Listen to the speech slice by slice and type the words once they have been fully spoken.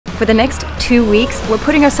For the next 2 weeks, we're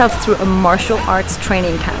putting ourselves through a martial arts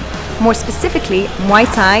training camp. More specifically, Muay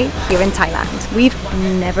Thai here in Thailand. We've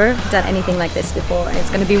never done anything like this before, and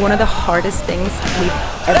it's going to be one of the hardest things we've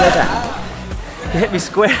ever done. You hit me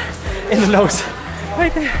square in the nose,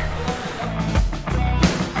 right there.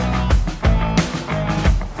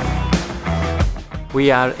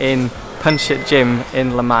 We are in Punch It Gym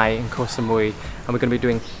in Lamai in Koh Samui, and we're going to be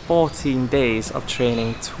doing 14 days of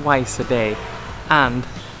training twice a day, and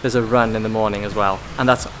there's a run in the morning as well, and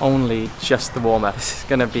that's only just the warm-up. This is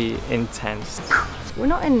going to be intense. We're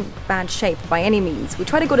not in bad shape by any means. We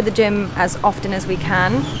try to go to the gym as often as we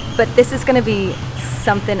can, but this is going to be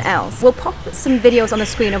something else. We'll pop some videos on the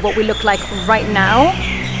screen of what we look like right now,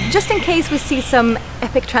 just in case we see some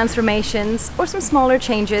epic transformations or some smaller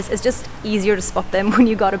changes. It's just easier to spot them when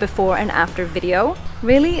you got a before and after video.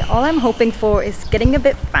 Really, all I'm hoping for is getting a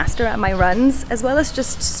bit faster at my runs, as well as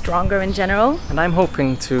just stronger in general. And I'm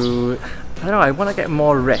hoping to, I don't know, I want to get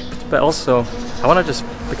more ripped, but also I want to just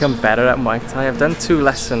become better at Muay Thai. I've done 2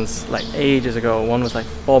 lessons like ages ago. One was like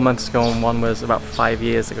 4 months ago and one was about 5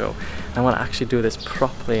 years ago. I want to actually do this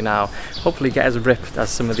properly now. Hopefully get as ripped as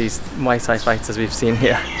some of these Muay Thai fighters we've seen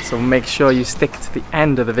here. So make sure you stick to the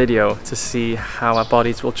end of the video to see how our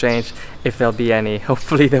bodies will change, if there'll be any.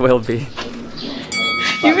 Hopefully there will be.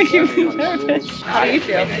 You're making me nervous. How do you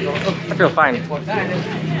feel? I feel fine. I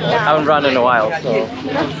haven't run in a while, so...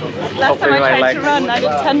 Last time I tried to run, I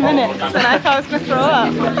did 10 minutes and I thought I was going to throw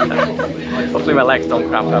up. Hopefully my legs don't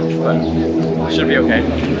cramp up, but it should be okay.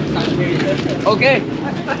 Okay!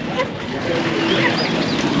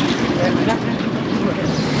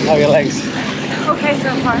 How are your legs? Okay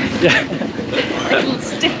so far. Yeah. Like little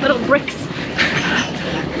stiff little bricks.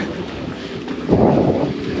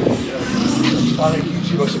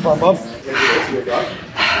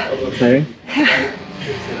 Tiring?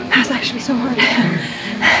 That's actually so hard.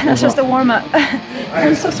 That's just the warm-up.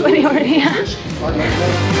 I'm so sweaty already.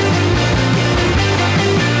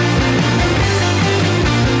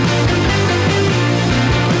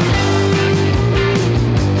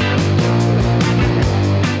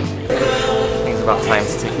 It's about time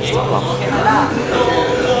to take these off.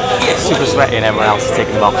 Super sweaty and everyone else is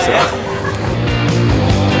taking them off, so...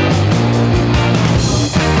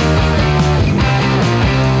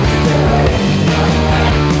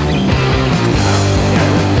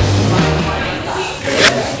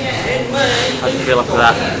 How do you feel after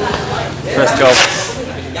that? First go.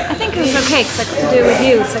 I think it was okay because I got to do it with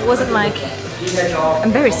you, so it wasn't like...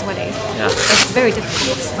 I'm very sweaty. Yeah. It's very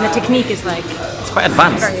difficult, and the technique is like... It's quite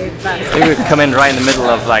advanced. Very advanced. We would come in right in the middle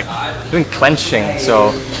of like doing clenching,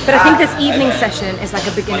 so... But I think this evening session is like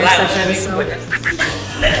a beginner session, so...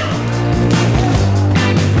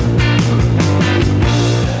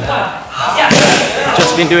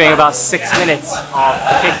 Just been doing about 6 minutes of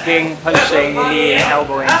kicking, punching, kneeing,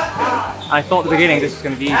 elbowing. I thought at the beginning this was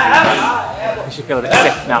going to be easy, but I should feel a bit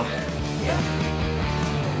sick now.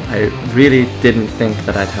 I really didn't think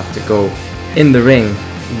that I'd have to go in the ring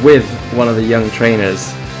with one of the young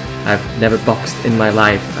trainers. I've never boxed in my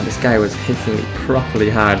life, and this guy was hitting me properly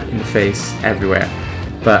hard in the face everywhere.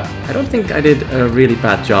 But I don't think I did a really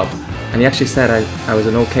bad job, and he actually said I was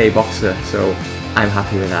an okay boxer, so I'm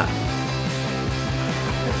happy with that.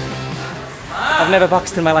 I've never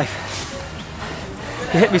boxed in my life.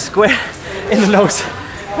 You hit me square in the nose,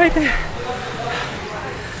 right there.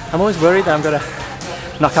 I'm always worried that I'm gonna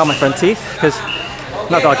knock out my front teeth, because I've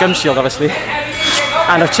not got a gum shield obviously,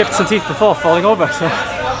 and I've chipped some teeth before falling over, so...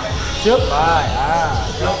 Trước vai,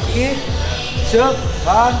 ít, trước,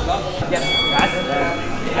 con, yes, yes,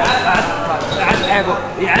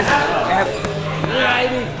 yes, right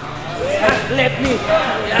knee, left knee,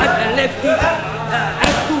 yes, left kick,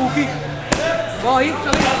 2 kick, more hit,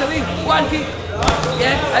 sorry, 1 kick,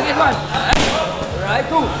 yes, again 1, right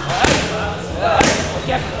 2,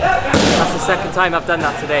 yes. That's the second time I've done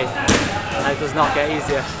that today, and it does not get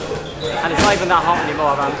easier. And it's not even that hot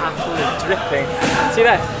anymore, I'm absolutely dripping. See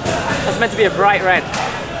that? That's meant to be a bright red.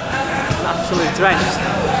 I'm absolutely drenched.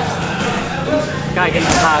 Guy getting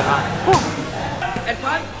hard, man. And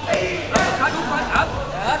one, up,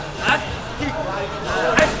 kick, and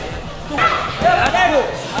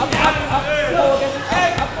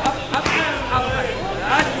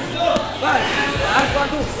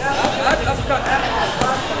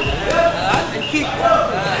kick,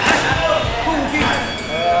 2 kick.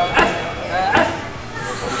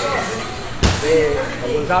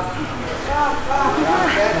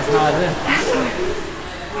 That's hard, isn't it?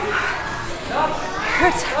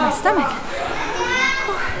 Hurts my stomach.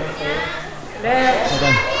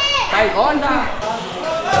 Well done.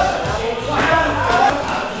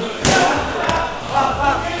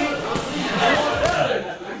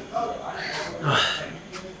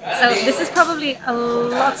 This is probably a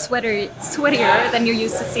lot sweatier than you're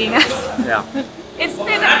used to seeing us. Yeah. It's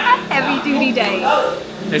been a heavy-duty day.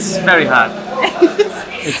 It's very hard.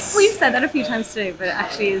 We've said that a few times today, but it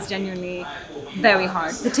actually is genuinely very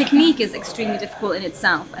hard. The technique is extremely difficult in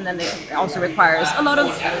itself, and then it also requires a lot of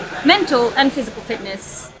mental and physical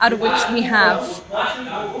fitness, out of which we have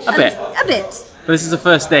A bit. But this is the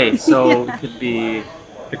first day, so we could be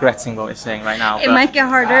regretting what we're saying right now. It might get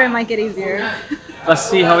harder, it might get easier. Let's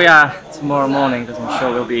see how we are tomorrow morning, because I'm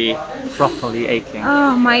sure we'll be properly aching.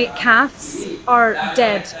 Oh, my calves are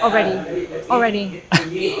dead already.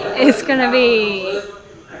 It's gonna be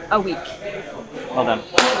a week. Well done.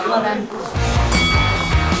 Well done.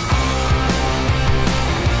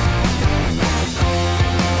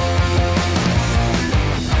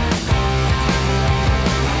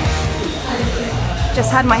 Just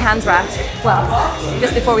had my hands wrapped. Well,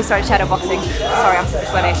 just before we started shadow boxing. Sorry, I'm super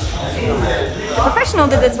sweaty. The professional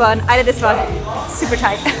did this one. I did this one. It's super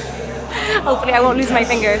tight. Hopefully I won't lose my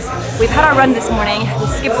fingers. We've had our run this morning. We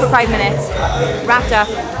skipped for 5 minutes, wrapped up,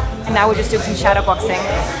 and now we're just doing some shadow boxing,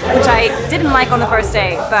 which I didn't like on the first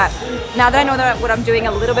day, but now that I know what I'm doing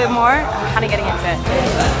a little bit more, I'm kind of getting into it.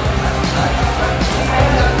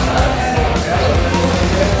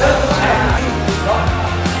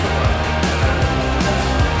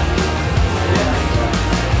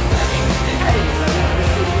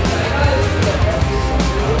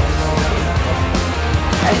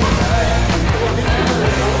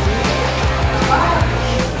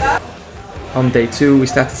 On day 2 we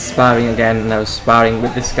started sparring again, and I was sparring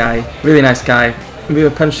with this guy, really nice guy. We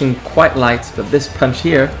were punching quite light, but this punch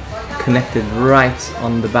here connected right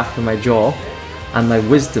on the back of my jaw, and my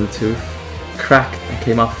wisdom tooth cracked and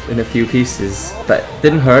came off in a few pieces. But it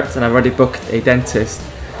didn't hurt, and I already booked a dentist,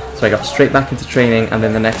 so I got straight back into training, and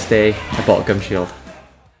then the next day I bought a gum shield.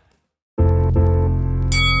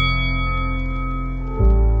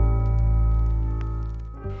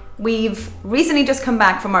 We've recently just come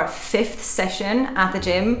back from our 5th session at the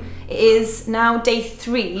gym. It is now day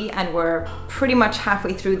 3 and we're pretty much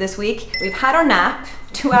halfway through this week. We've had our nap,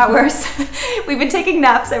 2 hours. We've been taking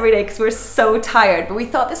naps every day because we're so tired, but we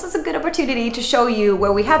thought this was a good opportunity to show you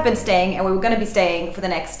where we have been staying and where we're going to be staying for the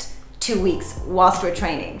next 2 weeks whilst we're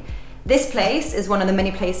training. This place is one of the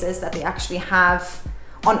many places that they actually have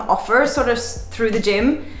on offer sort of through the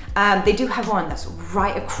gym. They do have one that's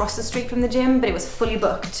right across the street from the gym, but it was fully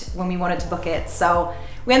booked when we wanted to book it. So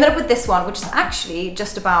we ended up with this one, which is actually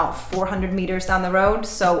just about 400 meters down the road.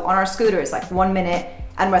 So on our scooters, like 1 minute,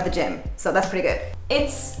 and we're at the gym. So that's pretty good.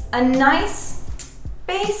 It's a nice,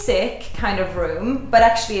 basic kind of room, but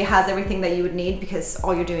actually it has everything that you would need because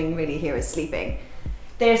all you're doing really here is sleeping.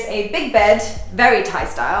 There's a big bed, very Thai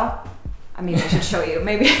style. I mean, I should show you.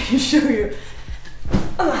 Maybe I should show you.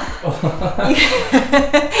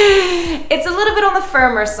 It's a little bit on the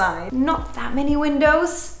firmer side. Not that many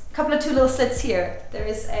windows. A couple of 2 little slits here. There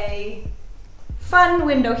is a fun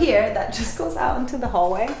window here that just goes out into the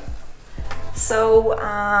hallway. So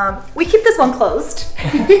we keep this one closed.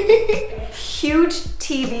 Huge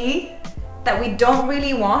TV that we don't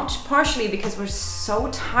really watch, partially because we're so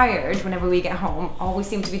tired whenever we get home. All we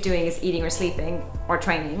seem to be doing is eating or sleeping or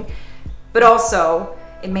training. But also,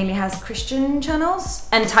 it mainly has Christian channels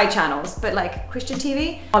and Thai channels, but like Christian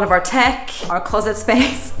TV. All of our tech, our closet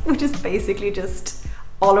space, which is basically just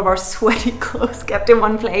all of our sweaty clothes kept in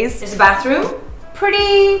one place. There's a bathroom,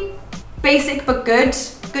 pretty basic but good.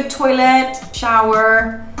 Good toilet,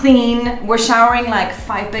 shower, clean. We're showering like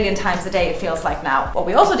 5 billion times a day, it feels like now. What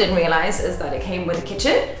we also didn't realize is that it came with a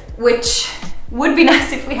kitchen, which would be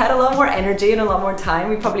nice if we had a lot more energy and a lot more time.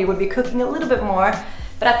 We probably would be cooking a little bit more.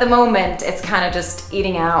 But at the moment, it's kind of just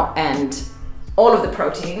eating out and all of the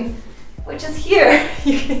protein, which is here.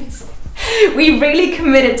 We really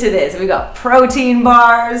committed to this. We got protein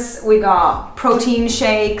bars, we got protein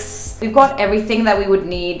shakes. We've got everything that we would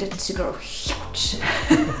need to grow huge.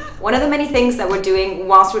 One of the many things that we're doing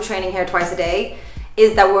whilst we're training here twice a day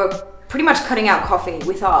is that we're pretty much cutting out coffee.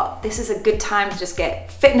 We thought this is a good time to just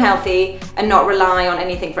get fit and healthy and not rely on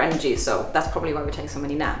anything for energy. So that's probably why we're taking so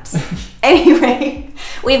many naps. Anyway,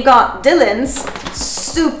 we've got Dylan's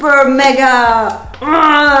super mega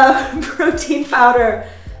protein powder.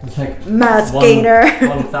 It's like mass gainer.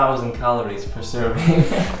 1,000 calories per serving.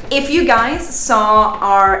 If you guys saw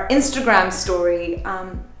our Instagram story,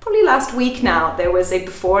 probably last week now, there was a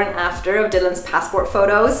before and after of Dylan's passport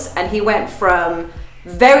photos, and he went from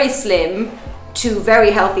very slim to very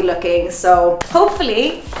healthy looking. So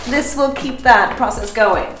hopefully this will keep that process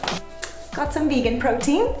going. Got some vegan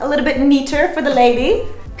protein, a little bit neater for the lady.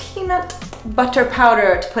 Peanut butter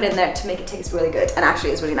powder to put in there to make it taste really good, and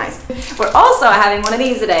actually it's really nice. We're also having one of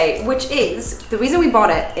these today, which is, the reason we bought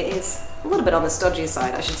it, it is a little bit on the stodgy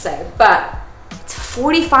side, I should say, but it's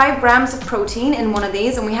 45 grams of protein in one of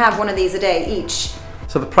these, and we have one of these a day each.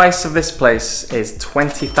 So the price of this place is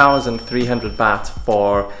 20,300 baht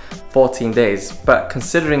for 14 days, but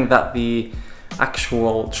considering that the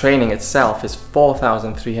actual training itself is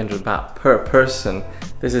 4,300 baht per person,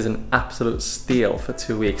 this is an absolute steal for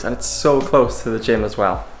 2 weeks, and it's so close to the gym as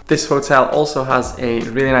well. This hotel also has a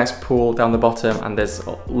really nice pool down the bottom, and there's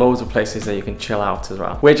loads of places that you can chill out as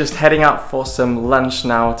well. We're just heading out for some lunch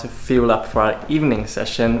now to fuel up for our evening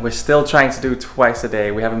session. We're still trying to do twice a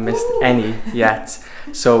day. We haven't missed any yet.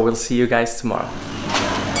 So we'll see you guys tomorrow.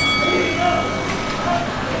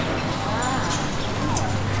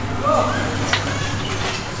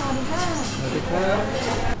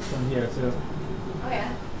 From here too.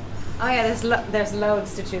 Oh yeah, there's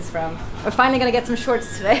loads to choose from. We're finally gonna get some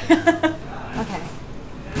shorts today. Okay,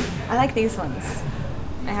 I like these ones,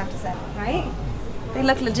 I have to say, right? They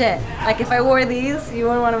look legit. Like if I wore these, you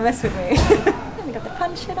wouldn't want to mess with me. We got the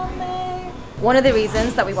punch hit on there. One of the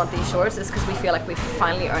reasons that we want these shorts is because we feel like we've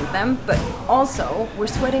finally earned them, but also we're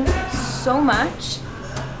sweating so much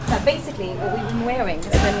that basically what we've been wearing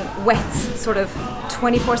has been wet sort of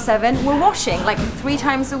 24/7. We're washing like 3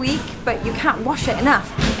 times a week, but you can't wash it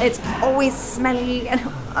enough. It's always smelly, and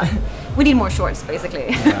we need more shorts basically.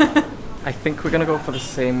 Yeah. I think we're gonna go for the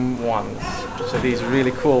same ones. So these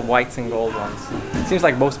really cool white and gold ones. It seems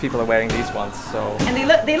like most people are wearing these ones, so. And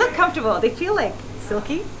they look comfortable. They feel like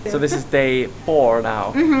silky. So this is day 4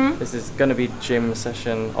 now. This is gonna be gym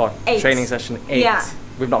session or 8. Training session 8. Yeah.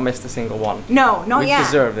 We've not missed a single one. No, not yet. We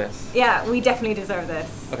deserve this. Yeah, we definitely deserve this.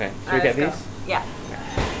 Okay, should we get these? Yeah.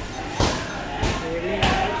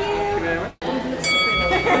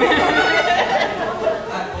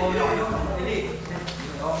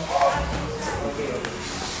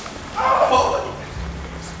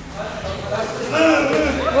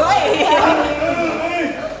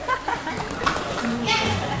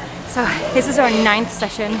 So this is our 9th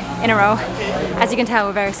session in a row. As you can tell,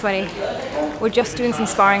 we're very sweaty. We're just doing some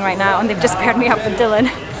sparring right now, and they've just paired me up with Dylan,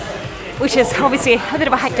 which is obviously a bit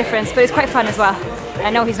of a height difference, but it's quite fun as well.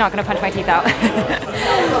 I know he's not going to punch my teeth out.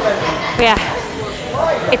 But yeah,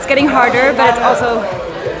 it's getting harder, but it's also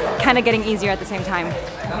kind of getting easier at the same time.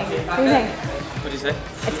 What do you think? What did you say?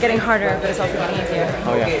 It's getting harder, but it's also getting easier.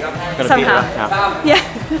 Oh yeah. Gotta Somehow. beat that now. Yeah.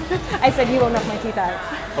 I said you won't knock my teeth out.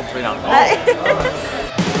 Hopefully not.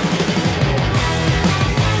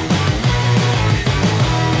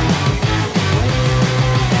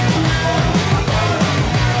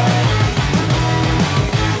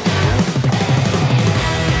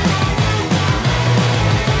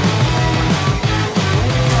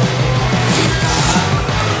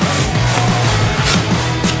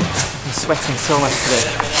 Sweating so much today,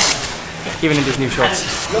 even in these new shorts.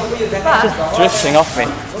 Just drifting off me.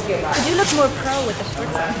 Could you look more pro with the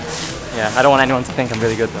shorts on? Yeah, I don't want anyone to think I'm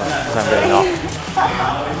really good though, because I'm really not.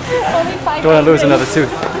 Only 5 Don't want to lose another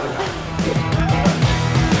tooth.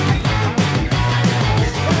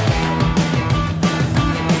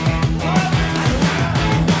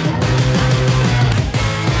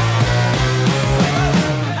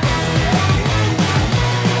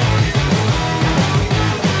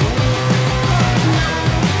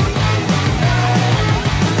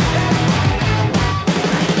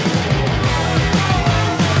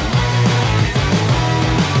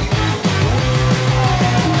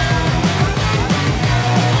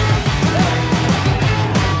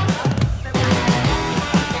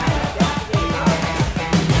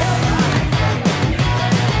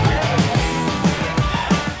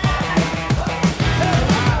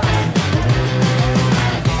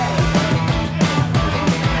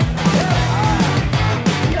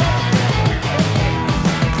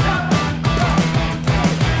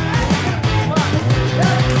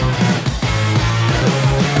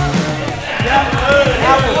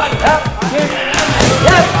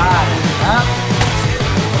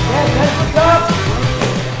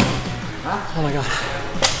 Oh my god,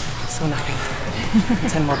 so knackered.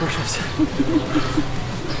 10 more push-ups.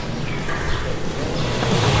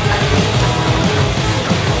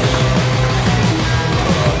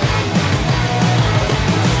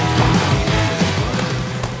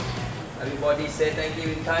 Everybody say thank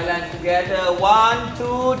you in Thailand together. 1,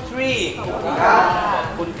 2, 3. ขอบ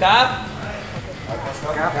คุณครับ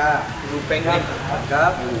ดูเป็นครับ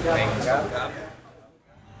ดูเป็นครับ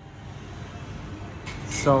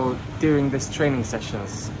So during these training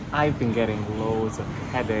sessions, I've been getting loads of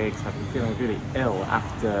headaches. I've been feeling really ill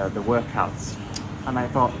after the workouts, and I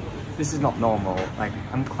thought this is not normal. Like,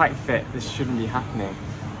 I'm quite fit, this shouldn't be happening.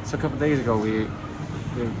 So a couple of days ago we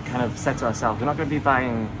kind of said to ourselves, we're not going to be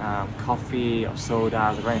buying coffee or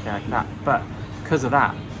sodas or anything like that, but because of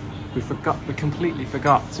that we completely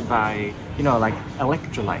forgot to buy, you know, like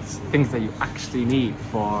electrolytes, things that you actually need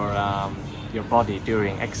for your body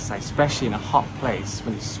during exercise, especially in a hot place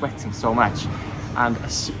when you're sweating so much. And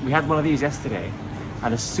we had one of these yesterday,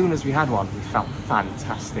 and as soon as we had one we felt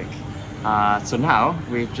fantastic. So now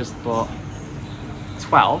we've just bought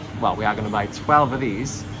 12, well, we are going to buy 12 of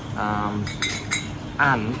these,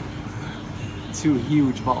 and 2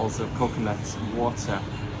 huge bottles of coconut water,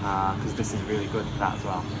 because this is really good for that as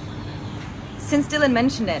well. Since Dylan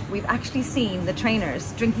mentioned it, we've actually seen the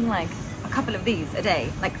trainers drinking like a couple of these a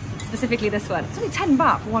day, like specifically this one. It's only 10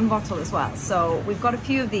 baht for 1 bottle as well, so we've got a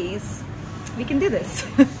few of these. We can do this.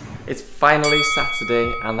 It's finally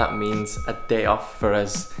Saturday, and that means a day off for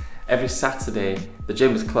us. Every Saturday the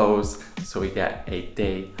gym is closed, so we get a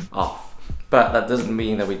day off. But that doesn't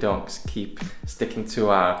mean that we don't keep sticking to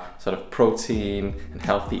our sort of protein and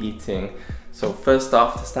healthy eating. So first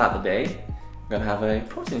off, to start the day, I'm gonna have a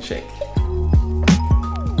protein shake.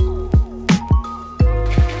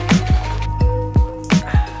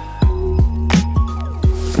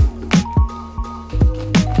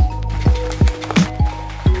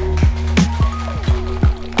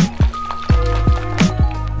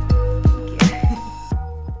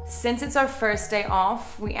 Since it's our first day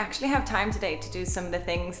off, we actually have time today to do some of the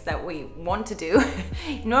things that we want to do.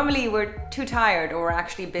 Normally we're too tired, or we're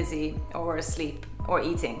actually busy, or we're asleep, or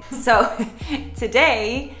eating. So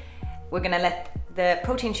today we're gonna let the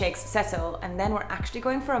protein shakes settle, and then we're actually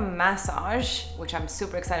going for a massage, which I'm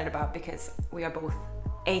super excited about because we are both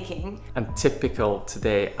aching. And typical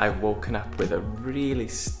today, I've woken up with a really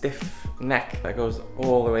stiff neck that goes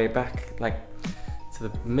all the way back, like to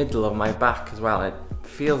the middle of my back as well. It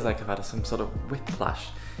feels like I've had some sort of whiplash.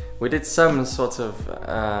 We did some sort of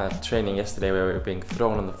training yesterday where we were being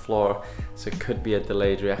thrown on the floor, so it could be a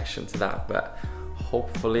delayed reaction to that, but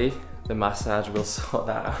hopefully the massage will sort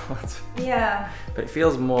that out. Yeah. But it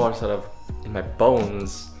feels more sort of in my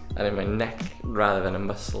bones and in my neck rather than a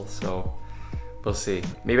muscle, so we'll see.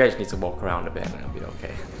 Maybe I just need to walk around a bit and it'll be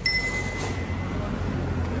okay.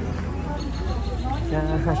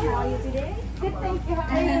 How are you today? Good, thank you. How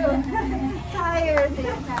are you? Tired.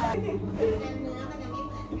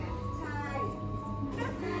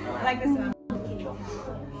 I like this one.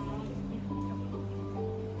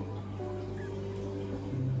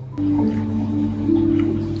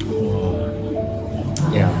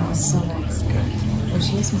 Yeah. That was so nice. Good. When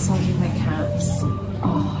she was massaging my calves,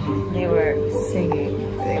 oh, they were singing.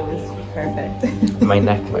 It was perfect. My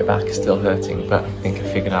neck, my back is still hurting, but I think I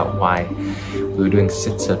figured out why. We were doing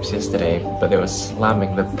sit-ups yesterday, but they were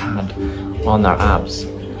slamming the pad on our abs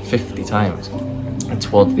 50 times. And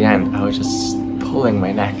towards the end, I was just pulling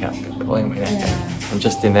my neck up, And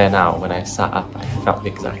just in there now, when I sat up, I felt the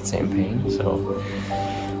exact same pain. So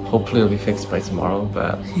hopefully it'll be fixed by tomorrow,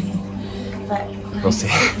 but we'll see.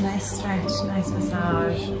 Nice stretch, nice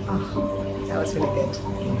massage. Oh, that was really good.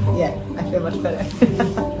 Yeah, I feel much better.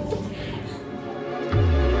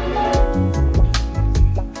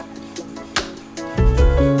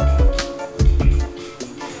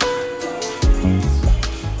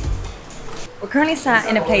 We're currently sat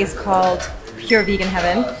in a place called Pure Vegan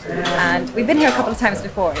Heaven, and we've been here a couple of times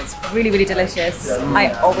before. It's really, really delicious. I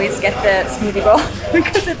always get the smoothie bowl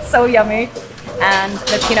because it's so yummy, and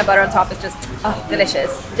the peanut butter on top is just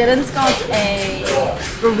delicious. Dylan's got a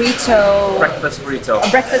burrito. Breakfast burrito.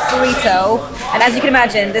 A breakfast burrito, and as you can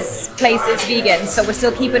imagine, this place is vegan, so we're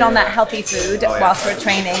still keeping on that healthy food whilst we're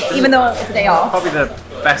training, even though it's a day off. Probably the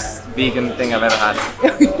best vegan thing I've ever had.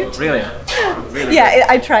 Really. Really Yeah, good.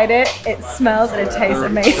 I tried it. It smells and it tastes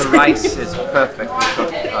amazing. The rice is perfectly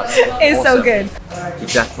cooked. It's awesome. so good. You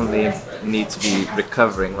definitely need to be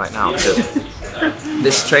recovering right now, because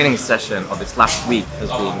this training session or this last week has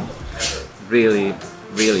been really,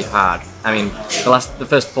 really hard. I mean, the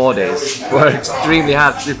first 4 days were extremely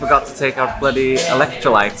hard because we forgot to take our bloody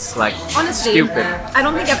electrolytes. Like, Honestly, stupid. I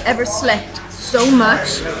don't think I've ever slept so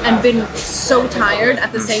much and been so tired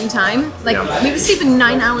at the same time. Like, we were sleeping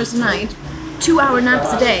 9 hours a night, 2-hour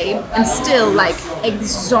naps a day, and still like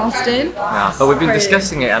exhausted. Yeah, but we've been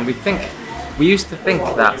discussing it, and we used to think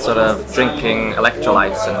that sort of drinking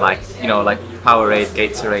electrolytes and like, you know, like Powerade,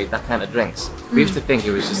 Gatorade, that kind of drinks, we used to think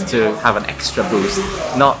it was just to have an extra boost,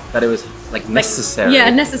 not that it was like necessary. Yeah,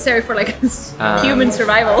 necessary for like human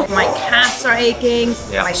survival. My calves are aching,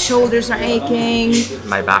 Yeah. my shoulders are aching.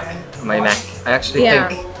 My back, my neck. I actually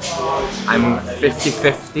think I'm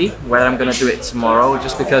 50-50 whether I'm gonna do it tomorrow,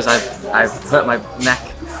 just because I've hurt my neck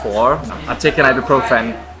before. I've taken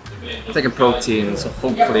ibuprofen, I've taken protein, so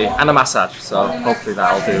hopefully, and a massage, so hopefully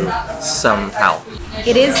that'll do some help.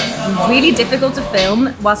 It is really difficult to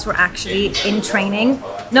film whilst we're actually in training,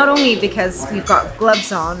 not only because we've got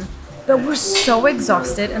gloves on, but we're so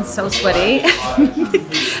exhausted and so sweaty.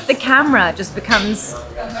 The camera just becomes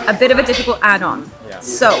a bit of a difficult add-on. Yeah.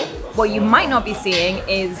 So what you might not be seeing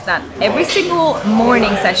is that every single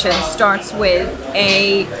morning session starts with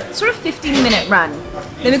a sort of 15-minute run.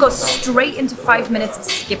 Then we go straight into 5 minutes of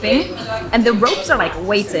skipping, and the ropes are like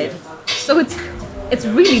weighted. So it's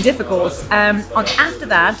really difficult. After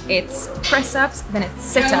that, it's press-ups, then it's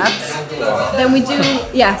sit-ups, then we do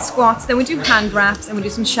squats, then we do hand wraps, and we do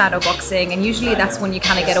some shadow boxing. And usually that's when you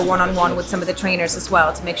kind of get a one-on-one with some of the trainers as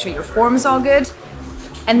well to make sure your form is all good.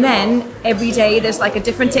 And then every day there's like a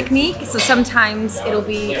different technique. So sometimes it'll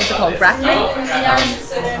be, what's it called, grappling?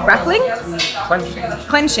 Grappling? Clenching.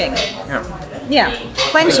 Clenching. Yeah.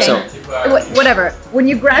 Clenching. So. Whatever. When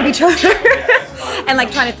you grab each other and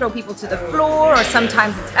like trying to throw people to the floor, or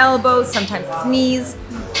sometimes it's elbows, sometimes it's knees.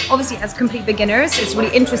 Obviously, as complete beginners, it's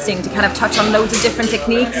really interesting to kind of touch on loads of different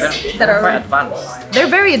techniques that are quite advanced. They're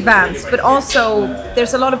very advanced, but also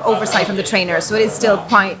there's a lot of oversight from the trainer, so it is still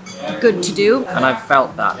quite good to do. And I've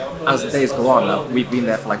felt that as the days go on, we've been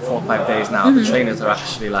there for like 4 or 5 days now, the trainers are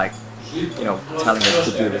actually like, you know, telling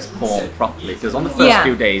us to do this form properly. Because on the first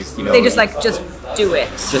few days, you know, they just do it.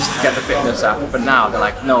 Just to get the fitness up. But now they're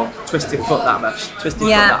like, no, twist your foot that much, twist your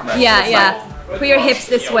foot that much. Yeah. Put your hips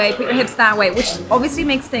this way, put your hips that way, which obviously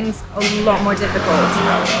makes things a lot more difficult.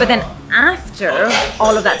 But then after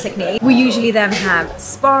all of that technique, we usually then have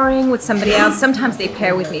sparring with somebody else. Sometimes they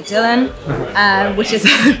pair with me, Dylan, which is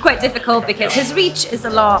quite difficult because his reach is a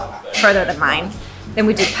lot further than mine. Then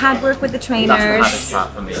we do pad work with the trainers. That's the hardest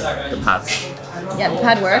part for me, the pads. Yeah, the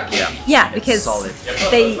pad work. Yeah, because solid.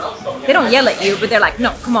 they don't yell at you, but they're like,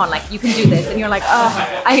 no, come on, like you can do this, and you're like,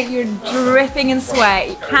 oh, you're dripping in sweat.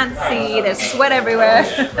 You can't see. There's sweat everywhere.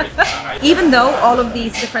 Even though all of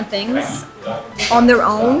these different things on their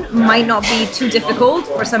own might not be too difficult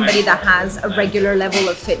for somebody that has a regular level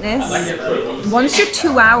of fitness, once you're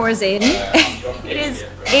 2 hours in, it is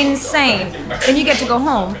insane. Then you get to go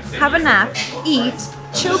home, have a nap, eat,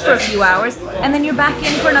 chill for a few hours, and then you're back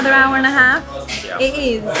in for another hour and a half.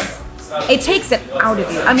 It takes it out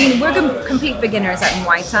of you. I mean, we're complete beginners at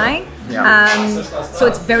Muay Thai, so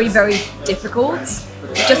it's very, very difficult.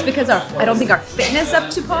 Just because I don't think our fitness up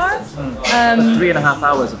to par. 3.5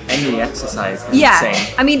 hours of any exercise is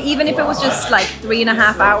insane. I mean, even if it was just like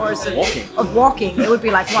 3.5 hours of walking, it would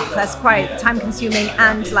be like, wow, that's quite time consuming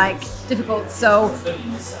and like difficult. So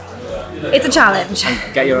it's a challenge.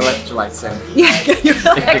 Get your electrolytes in. Yeah, get your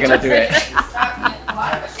electrolytes. If you're gonna do it.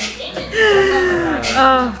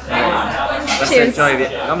 Let's Cheers. enjoy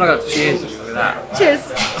it. I'm not gonna cheers with that.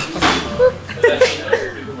 Cheers.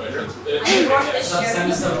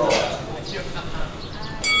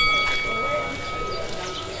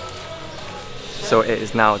 So it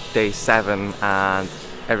is now day 7 and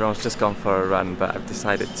everyone's just gone for a run, but I've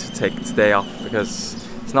decided to take today off because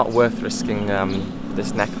it's not worth risking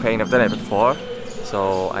this neck pain. I've done it before,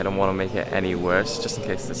 so I don't want to make it any worse, just in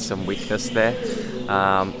case there's some weakness there.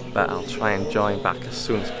 But I'll try and join back as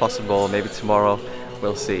soon as possible, maybe tomorrow,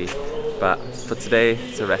 we'll see. But for today,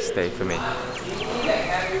 it's a rest day for me.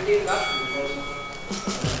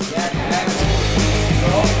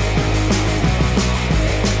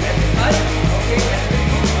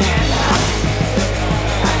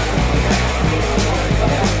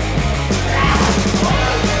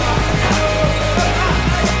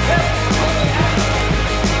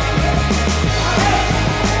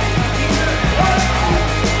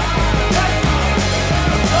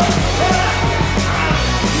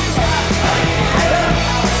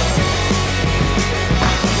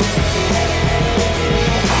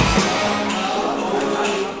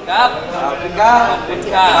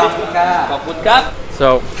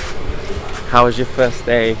 So, how was your first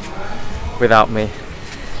day without me?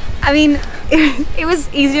 I mean, it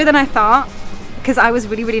was easier than I thought because I was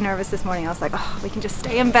really, really nervous this morning. I was like, oh, we can just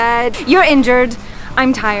stay in bed. You're injured,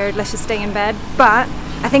 I'm tired, let's just stay in bed. But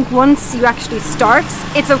I think once you actually start,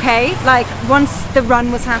 it's okay. Like once the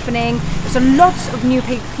run was happening, there's a lot of new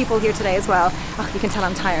people here today as well. Oh, you can tell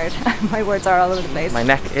I'm tired. My words are all over the place. My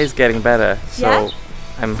neck is getting better, so yeah?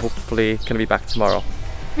 I'm hopefully gonna be back tomorrow.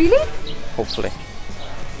 Really? Hopefully.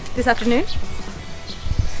 This afternoon?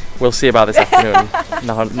 We'll see about this afternoon.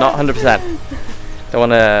 No, not 100%. Don't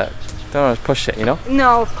wanna push it, you know?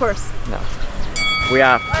 No, of course. No. We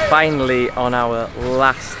are finally on our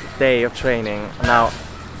last day of training. Now,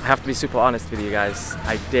 I have to be super honest with you guys.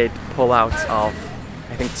 I did pull out of,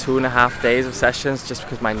 I think, 2.5 days of sessions just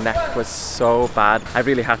because my neck was so bad. I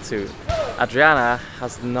really had to. Adriana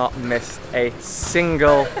has not missed a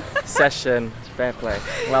single session. Fair play.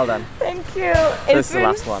 Well done. Thank you. This It's is the been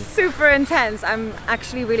last one. super intense. I'm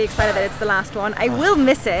actually really excited that it's the last one. I will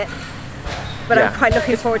miss it, but Yeah. I'm quite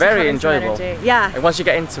looking forward to Very having some enjoyable. energy. Yeah. And once you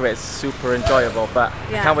get into it, it's super enjoyable, but I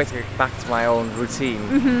Yeah. can't wait to get back to my own routine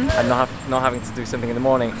and not having to do something in the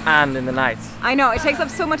morning and in the night. I know, it takes up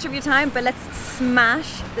so much of your time, but let's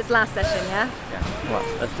smash this last session, yeah? Yeah, come on,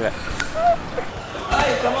 let's do it.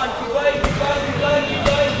 Hey, come on, keep going, keep going, keep going, keep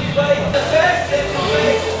going, keep going. The best, same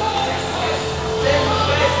way.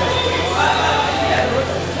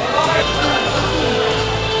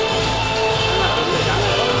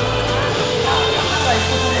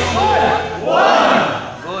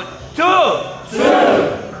 Good. 2,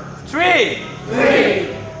 3,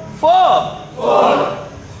 4.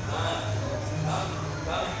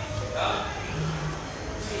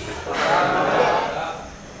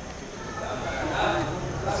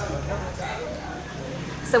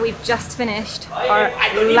 So we've just finished our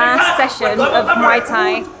last session of Muay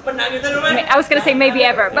Thai. I was going to say maybe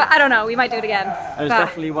ever, but I don't know, we might do it again. It was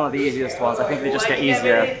definitely one of the easiest ones. I think they just get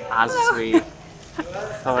easier as we...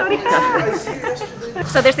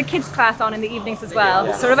 So there's a kids class on in the evenings as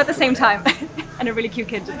well, sort of at the same time. And a really cute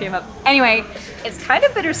kid just came up. Anyway, it's kind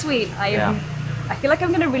of bittersweet. I feel like I'm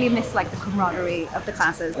going to really miss like the camaraderie of the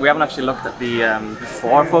classes. We haven't actually looked at the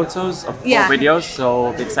before photos of videos, so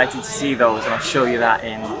it'll be exciting to see those, and I'll show you that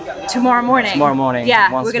in Tomorrow morning. Tomorrow morning.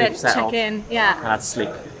 Yeah, once we're going we've to settled check in. Yeah. and had sleep.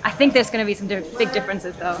 I think there's going to be some big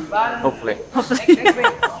differences though. Hopefully. Hopefully.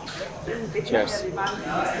 Cheers.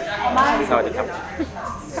 Sawadee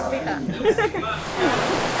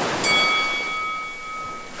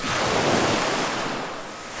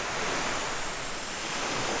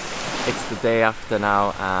It's the day after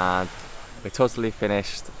now and we're totally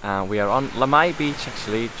finished and we are on Lamai Beach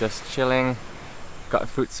actually, just chilling. Got a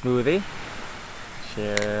fruit smoothie.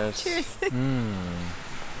 Cheers. Cheers.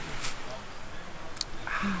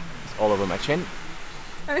 It's all over my chin.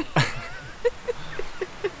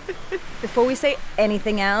 Before we say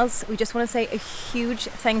anything else, we just want to say a huge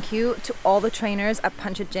thank you to all the trainers at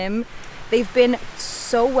Punch It Gym. They've been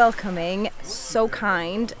so welcoming, so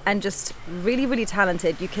kind, and just really, really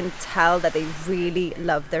talented. You can tell that they really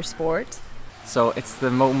love their sport. So it's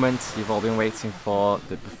the moment you've all been waiting for,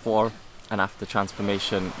 the before and after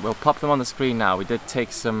transformation. We'll pop them on the screen now. We did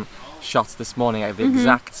take some shots this morning at the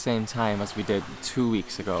exact same time as we did 2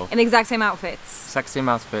 weeks ago. In the exact same outfits. Exact same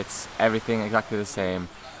outfits, everything exactly the same,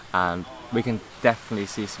 and we can definitely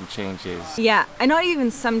see some changes. Yeah, and not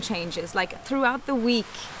even some changes, like throughout the week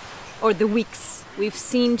or the weeks, we've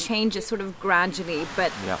seen changes sort of gradually,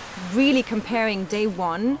 but really comparing day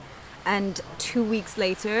 1 and 2 weeks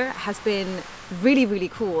later has been really, really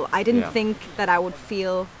cool. I didn't think that I would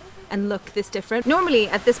feel and look this different. Normally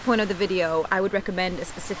at this point of the video I would recommend a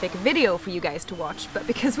specific video for you guys to watch, but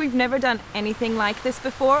because we've never done anything like this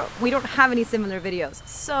before, we don't have any similar videos.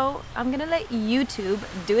 So I'm gonna let YouTube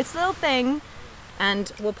do its little thing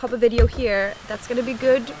and we'll pop a video here that's gonna be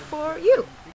good for you.